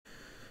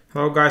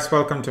Hello guys,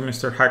 welcome to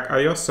Mr. Hack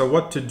iOS. So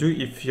what to do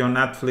if your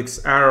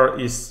Netflix error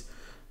is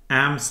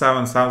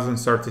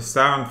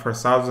M7037 for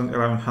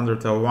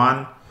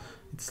 1101.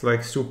 It's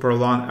like super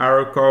long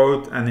error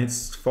code and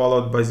it's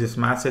followed by this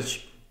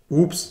message.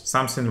 Oops,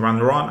 something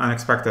went wrong,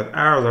 unexpected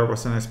error, there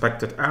was an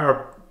unexpected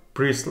error.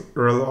 Please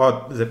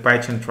reload the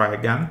page and try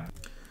again.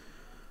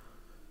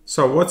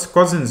 So what's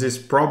causing this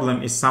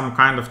problem is some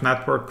kind of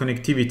network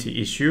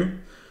connectivity issue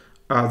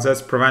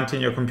that's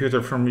preventing your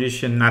computer from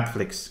reaching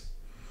Netflix.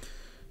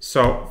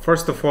 So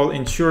first of all,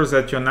 ensure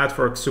that your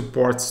network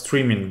supports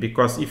streaming,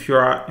 because if you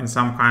are in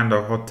some kind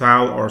of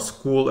hotel or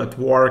school at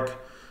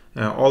work,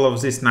 all of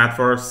these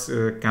networks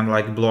can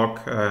like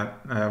block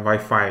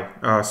Wi-Fi,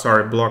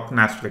 block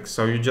Netflix.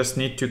 So you just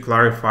need to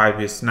clarify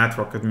with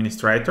network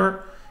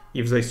administrator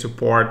if they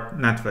support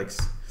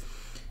Netflix.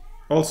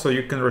 Also,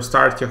 you can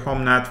restart your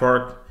home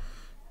network,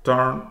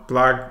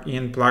 plug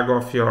in, plug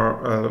off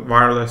your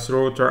wireless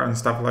router and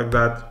stuff like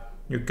that.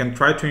 You can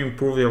try to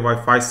improve your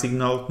Wi-Fi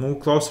signal, move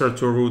closer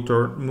to a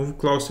router, move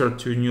closer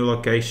to a new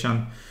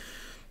location,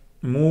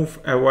 move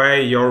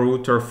away your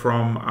router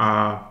from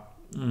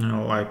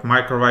like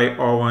microwave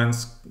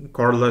ovens,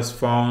 cordless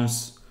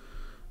phones.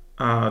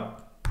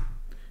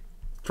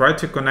 Try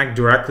to connect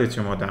directly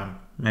to modem.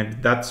 Maybe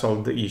that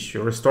solves the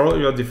issue. Restore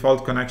your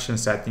default connection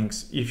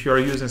settings. If you're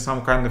using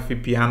some kind of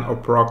VPN or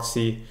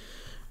proxy,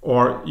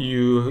 or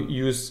you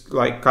use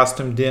like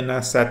custom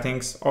DNS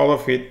settings, all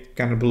of it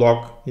can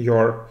block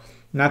your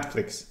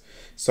Netflix.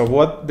 So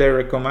what they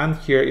recommend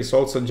here is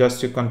also just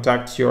to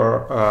contact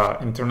your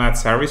internet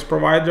service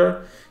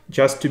provider,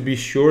 just to be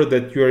sure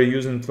that you are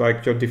using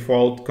like your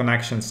default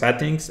connection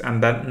settings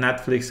and that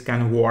Netflix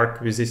can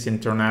work with this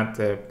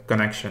internet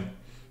connection.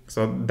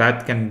 So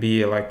that can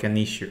be like an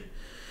issue.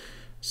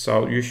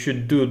 So you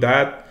should do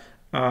that.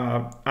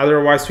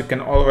 Otherwise, you can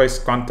always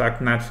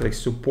contact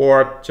Netflix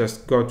support.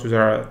 Just go to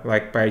their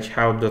like page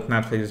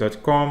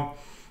help.netflix.com.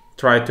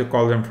 Try to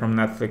call them from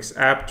Netflix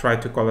app, try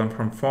to call them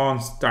from phone,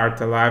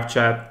 start a live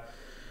chat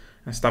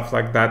and stuff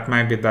like that.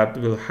 Maybe that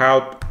will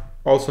help.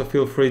 Also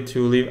feel free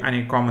to leave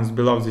any comments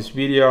below this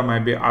video.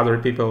 Maybe other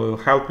people will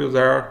help you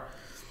there.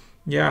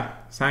 Yeah,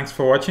 thanks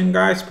for watching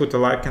guys. Put a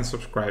like and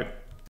subscribe.